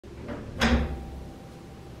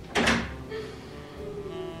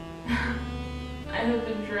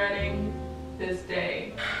dreading this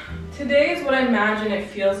day. Today is what I imagine it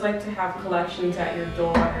feels like to have collections at your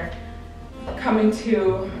door coming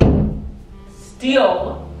to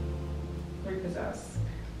steal, repossess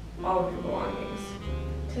all of your belongings.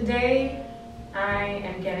 Today, I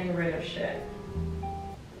am getting rid of shit.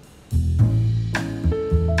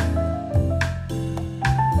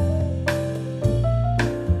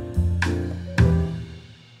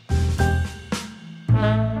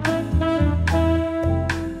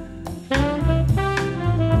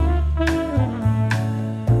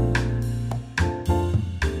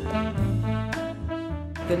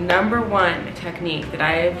 The number one technique that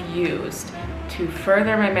I have used to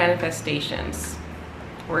further my manifestations,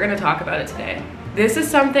 we're gonna talk about it today. This is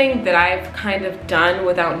something that I've kind of done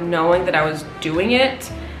without knowing that I was doing it,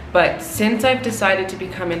 but since I've decided to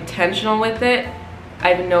become intentional with it,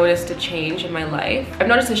 I've noticed a change in my life. I've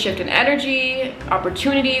noticed a shift in energy,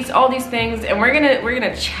 opportunities, all these things, and we're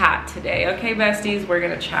gonna chat today, okay besties? We're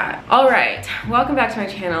gonna chat. All right, welcome back to my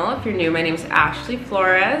channel. If you're new, my name is Ashley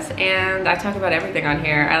Flores, and I talk about everything on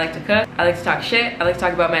here. I like to cook, I like to talk shit, I like to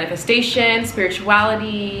talk about manifestation,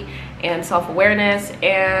 spirituality, and self-awareness,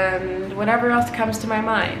 and whatever else comes to my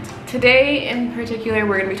mind. Today in particular,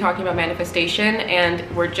 we're gonna be talking about manifestation, and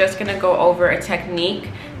we're just gonna go over a technique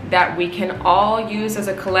that we can all use as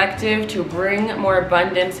a collective to bring more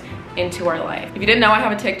abundance into our life. If you didn't know, I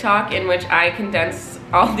have a TikTok in which I condense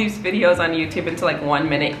all these videos on YouTube into like 1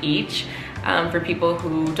 minute each. For people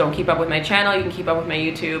who don't keep up with my channel, you can keep up with my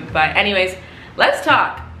YouTube. But anyways, let's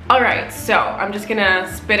talk. All right, so I'm just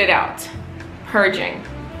gonna spit it out. Purging.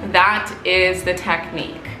 That is the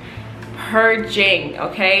technique. Purging,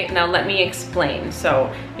 okay? Now let me explain.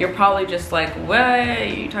 So you're probably just like, what? Are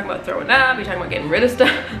you talking about throwing up? Are you talking about getting rid of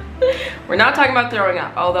stuff? We're not talking about throwing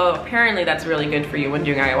up, although apparently that's really good for you when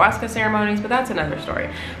doing ayahuasca ceremonies, but that's another story.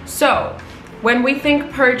 So when we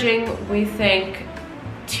think purging, we think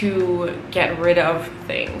to get rid of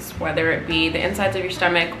things, whether it be the insides of your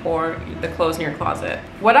stomach or the clothes in your closet.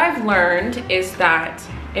 What I've learned is that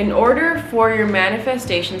in order for your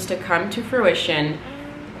manifestations to come to fruition,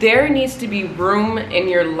 there needs to be room in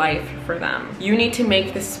your life for them. You need to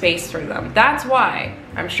make the space for them. That's why,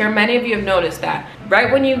 I'm sure many of you have noticed that,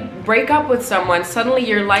 right when you break up with someone, suddenly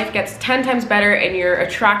your life gets 10 times better and you're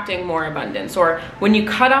attracting more abundance. Or when you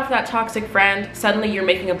cut off that toxic friend, suddenly you're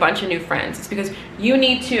making a bunch of new friends. It's because you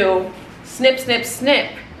need to snip, snip, snip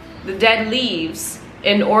the dead leaves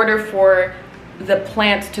in order for the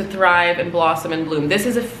plant to thrive and blossom and bloom. This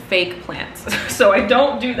is a fake plant, so I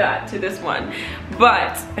don't do that to this one.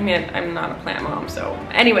 But, I mean, I'm not a plant mom, so.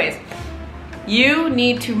 Anyways, you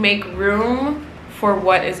need to make room for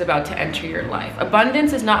what is about to enter your life.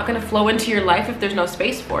 Abundance is not gonna flow into your life if there's no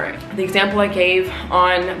space for it. The example I gave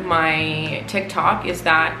on my TikTok is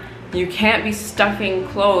that you can't be stuffing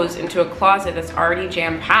clothes into a closet that's already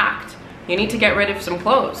jam-packed. You need to get rid of some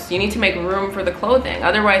clothes. You need to make room for the clothing.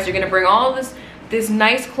 Otherwise, you're gonna bring all this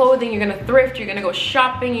nice clothing, you're gonna thrift, you're gonna go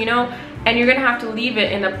shopping, you know, and you're gonna have to leave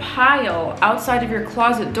it in a pile outside of your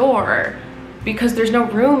closet door because there's no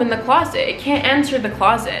room in the closet. It can't enter the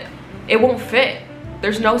closet. It won't fit.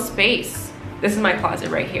 There's no space. This is my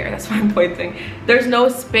closet right here. That's why I'm pointing. There's no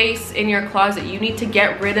space in your closet. You need to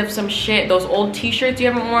get rid of some shit. Those old t-shirts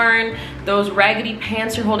you haven't worn, those raggedy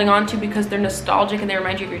pants you're holding on to because they're nostalgic and they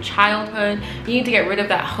remind you of your childhood. You need to get rid of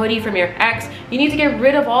that hoodie from your ex. You need to get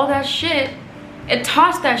rid of all that shit and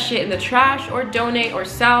toss that shit in the trash or donate or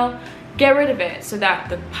sell. Get rid of it so that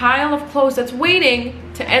the pile of clothes that's waiting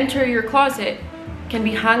to enter your closet can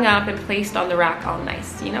be hung up and placed on the rack all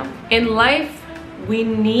nice, you know? In life, we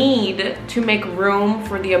need to make room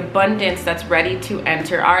for the abundance that's ready to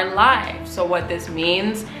enter our lives. So what this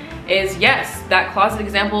means is, yes, that closet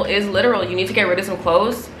example is literal. You need to get rid of some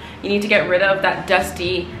clothes. You need to get rid of that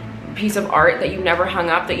dusty piece of art that you never hung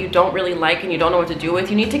up, that you don't really like and you don't know what to do with.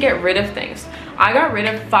 You need to get rid of things. I got rid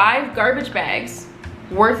of 5 garbage bags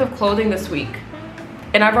worth of clothing this week.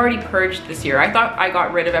 And I've already purged this year. I thought I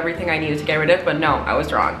got rid of everything I needed to get rid of, but no, I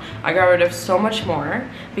was wrong. I got rid of so much more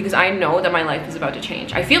because I know that my life is about to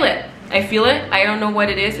change. I feel it. I feel it. I don't know what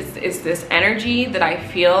it is. It's this energy that I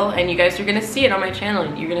feel, and you guys are gonna see it on my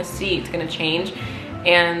channel. You're gonna see it's gonna change.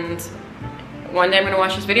 And one day I'm gonna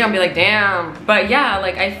watch this video and be like, damn. But yeah,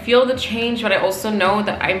 like I feel the change, but I also know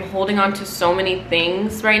that I'm holding on to so many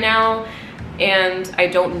things right now, and I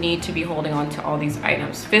don't need to be holding on to all these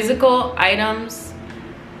items. Physical items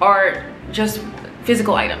are just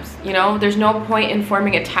physical items, you know? There's no point in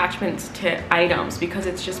forming attachments to items because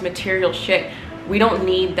it's just material shit. We don't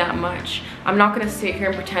need that much. I'm not gonna sit here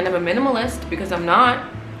and pretend I'm a minimalist because I'm not.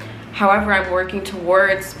 However, I'm working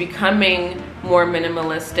towards becoming more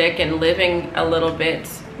minimalistic and living a little bit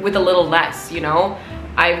with a little less, you know?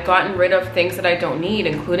 I've gotten rid of things that I don't need,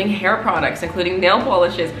 including hair products, including nail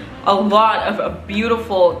polishes, a lot of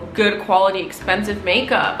beautiful, good quality, expensive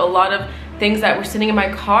makeup, a lot of things that were sitting in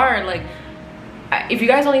my car. Like, if you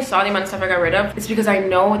guys only saw the amount of stuff I got rid of, it's because I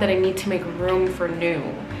know that I need to make room for new.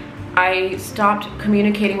 I stopped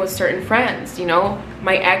communicating with certain friends, you know?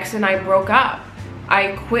 My ex and I broke up.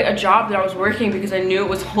 I quit a job that I was working because I knew it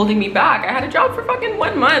was holding me back. I had a job for fucking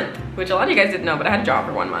 1 month, which a lot of you guys didn't know, but I had a job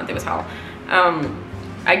for 1 month. It was hell.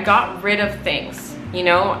 I got rid of things, you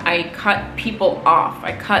know? I cut people off.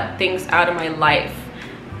 I cut things out of my life.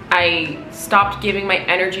 I stopped giving my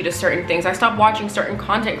energy to certain things. I stopped watching certain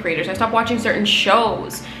content creators. I stopped watching certain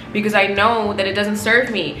shows because I know that it doesn't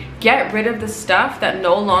serve me. Get rid of the stuff that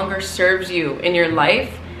no longer serves you in your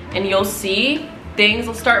life, and you'll see things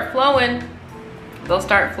will start flowing. They'll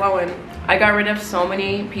start flowing. I got rid of so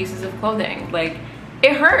many pieces of clothing. Like,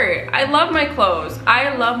 it hurt. I love my clothes.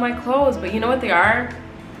 I love my clothes, but you know what they are?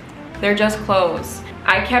 They're just clothes.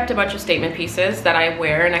 I kept a bunch of statement pieces that I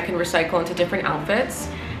wear and I can recycle into different outfits.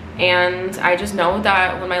 And I just know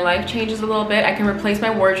that when my life changes a little bit, I can replace my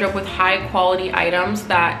wardrobe with high quality items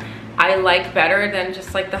that I like better than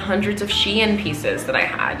just like the hundreds of Shein pieces that I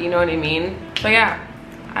had, you know what I mean? But yeah,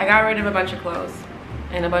 I got rid of a bunch of clothes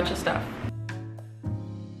and a bunch of stuff.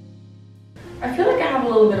 I feel like I have a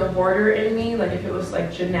little bit of hoarder in me. Like if it was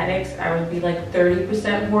like genetics, I would be like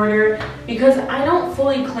 30% hoarder, because I don't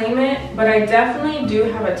fully claim it, but I definitely do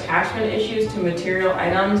have attachment issues to material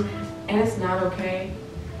items, and it's not okay.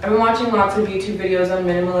 I've been watching lots of YouTube videos on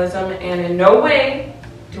minimalism, and in no way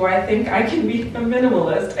do I think I can be a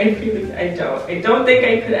minimalist. I don't think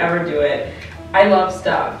I could ever do it. I love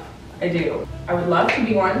stuff. I do. I would love to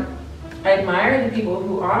be one. I admire the people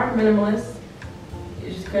who are minimalists.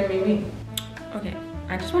 It just couldn't be me. Okay,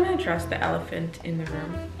 I just want to address the elephant in the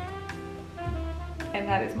room. And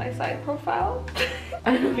that is my side profile.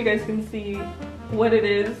 I don't know if you guys can see what it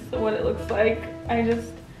is, what it looks like.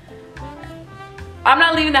 I'm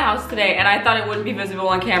not leaving the house today, and I thought it wouldn't be visible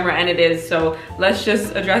on camera, and it is, so let's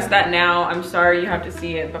just address that now. I'm sorry you have to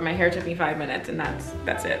see it, but my hair took me 5 minutes, and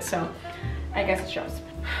that's it, so I guess it shows.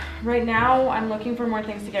 Right now, I'm looking for more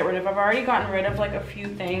things to get rid of. I've already gotten rid of like a few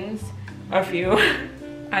things. A few.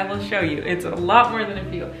 I will show you. It's a lot more than a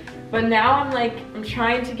few. But now I'm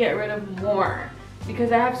trying to get rid of more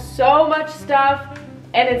because I have so much stuff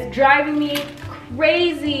and it's driving me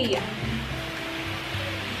crazy.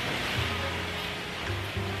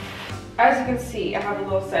 As you can see, I have a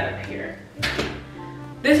little setup here.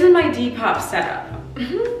 This is my Depop setup.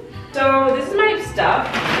 So this is my stuff.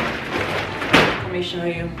 Let me show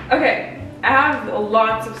you. Okay. I have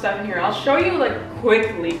lots of stuff in here. I'll show you like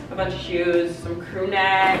quickly. A bunch of shoes, some crew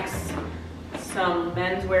necks, some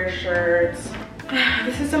menswear shirts.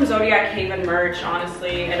 This is some Zodiac Haven merch,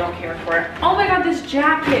 honestly. I don't care for it. Oh my god, this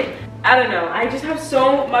jacket. I don't know. I just have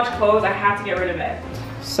so much clothes, I have to get rid of it.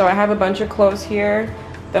 So I have a bunch of clothes here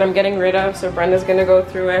that I'm getting rid of. So Brenda's gonna go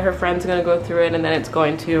through it, her friend's gonna go through it, and then it's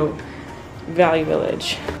going to Value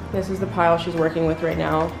Village. This is the pile she's working with right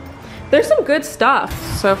now. There's some good stuff.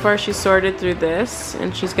 So far she's sorted through this,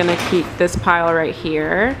 and she's gonna keep this pile right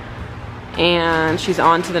here, and she's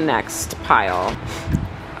on to the next pile.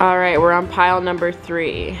 All right, we're on pile number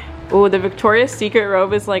 3. Oh, the Victoria's Secret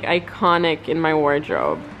robe is like iconic in my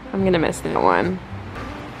wardrobe. I'm gonna miss that one.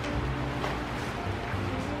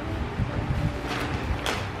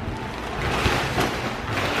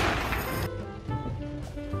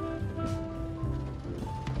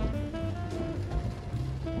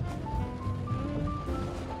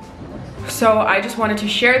 So I just wanted to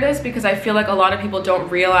share this because I feel like a lot of people don't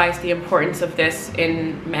realize the importance of this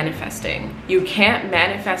in manifesting. You can't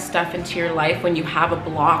manifest stuff into your life when you have a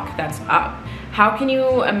block that's up. How can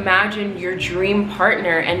you imagine your dream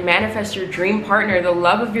partner and manifest your dream partner, the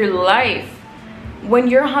love of your life, when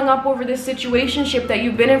you're hung up over this situationship that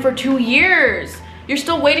you've been in for 2 years? You're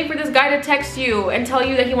still waiting for this guy to text you and tell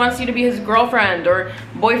you that he wants you to be his girlfriend or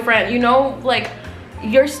boyfriend, you know, like,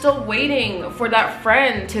 you're still waiting for that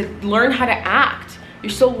friend to learn how to act. You're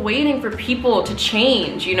still waiting for people to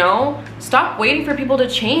change, you know? Stop waiting for people to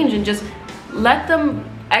change and just let them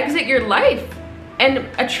exit your life and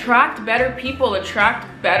attract better people, attract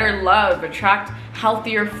better love, attract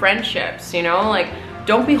healthier friendships, you know? Like,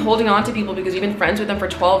 don't be holding on to people because you've been friends with them for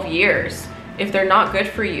 12 years if they're not good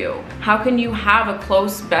for you. How can you have a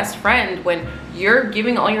close best friend when you're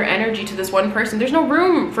giving all your energy to this one person? There's no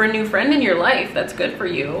room for a new friend in your life that's good for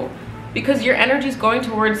you because your energy is going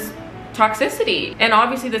towards toxicity. And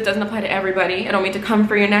obviously this doesn't apply to everybody. I don't mean to come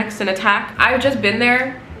for your necks and attack. I've just been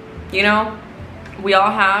there You know, we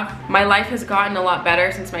all have. My life has gotten a lot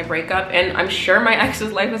better since my breakup, and I'm sure my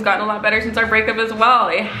ex's life has gotten a lot better since our breakup as well.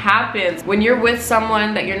 It happens. When you're with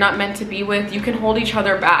someone that you're not meant to be with, you can hold each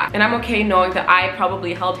other back. And I'm okay knowing that I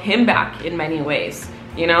probably held him back in many ways.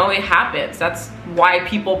 You know, it happens. That's why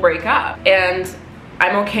people break up. And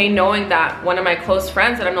I'm okay knowing that one of my close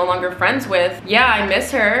friends that I'm no longer friends with, yeah, I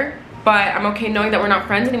miss her, but I'm okay knowing that we're not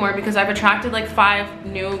friends anymore because I've attracted like 5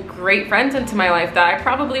 new great friends into my life that I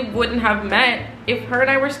probably wouldn't have met if her and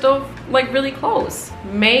I were still like really close.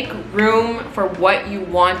 Make room for what you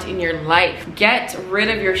want in your life. Get rid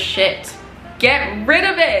of your shit. Get rid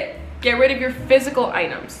of it. Get rid of your physical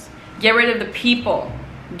items. Get rid of the people.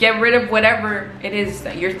 Get rid of whatever it is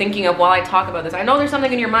that you're thinking of while I talk about this. I know there's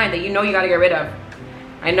something in your mind that you know you gotta get rid of.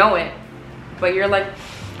 I know it. But you're like,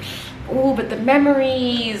 oh, but the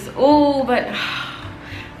memories. Oh, but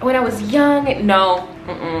when I was young. No.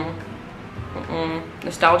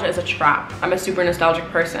 Nostalgia is a trap. I'm a super nostalgic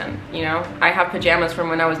person, you know? I have pajamas from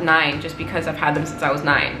when I was 9 just because I've had them since I was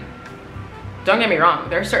 9. Don't get me wrong.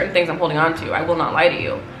 There are certain things I'm holding on to. I will not lie to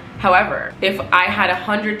you. However, if I had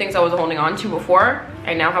 100 things I was holding on to before,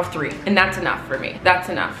 I now have 3. And that's enough for me. That's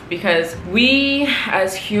enough. Because we,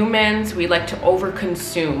 as humans, we like to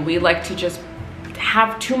overconsume. We like to just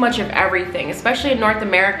have too much of everything. Especially in North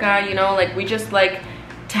America, you know, like we just like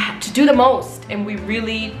to do the most. And we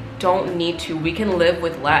really don't need to. We can live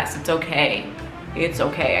with less. It's okay. It's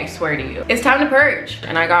okay, I swear to you. It's time to purge.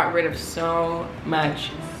 And I got rid of so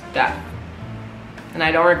much stuff. And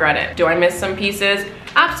I don't regret it. Do I miss some pieces?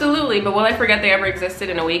 Absolutely, but will I forget they ever existed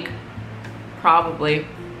in a week? Probably.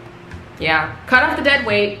 Yeah. Cut off the dead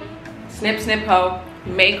weight. Snip, snip, ho.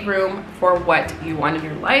 Make room for what you want in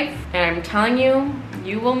your life. And I'm telling you,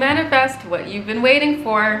 you will manifest what you've been waiting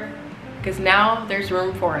for, because now there's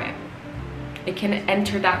room for it. It can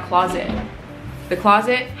enter that closet. The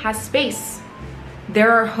closet has space.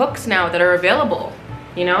 There are hooks now that are available.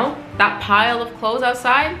 You know, that pile of clothes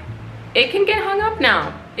outside, it can get hung up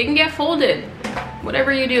now. It can get folded.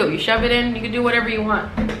 Whatever you do, you shove it in, you can do whatever you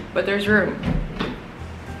want, but there's room.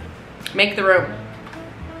 Make the room.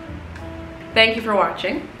 Thank you for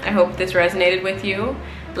watching. I hope this resonated with you.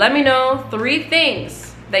 Let me know 3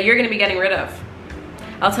 things that you're gonna be getting rid of.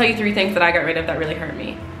 I'll tell you 3 things that I got rid of that really hurt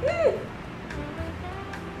me.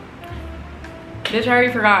 Bitch, I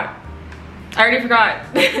already forgot. I already forgot.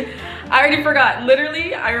 I already forgot.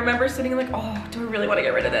 Literally, I remember sitting like, oh, do I really want to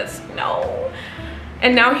get rid of this? No.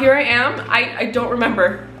 And now here I am. I don't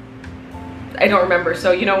remember. I don't remember.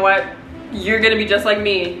 So you know what? You're gonna be just like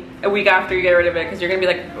me a week after you get rid of it, because you're gonna be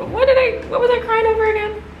like, what was I crying over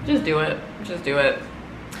again? Just do it. Just do it.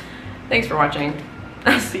 Thanks for watching.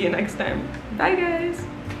 I'll see you next time. Bye guys.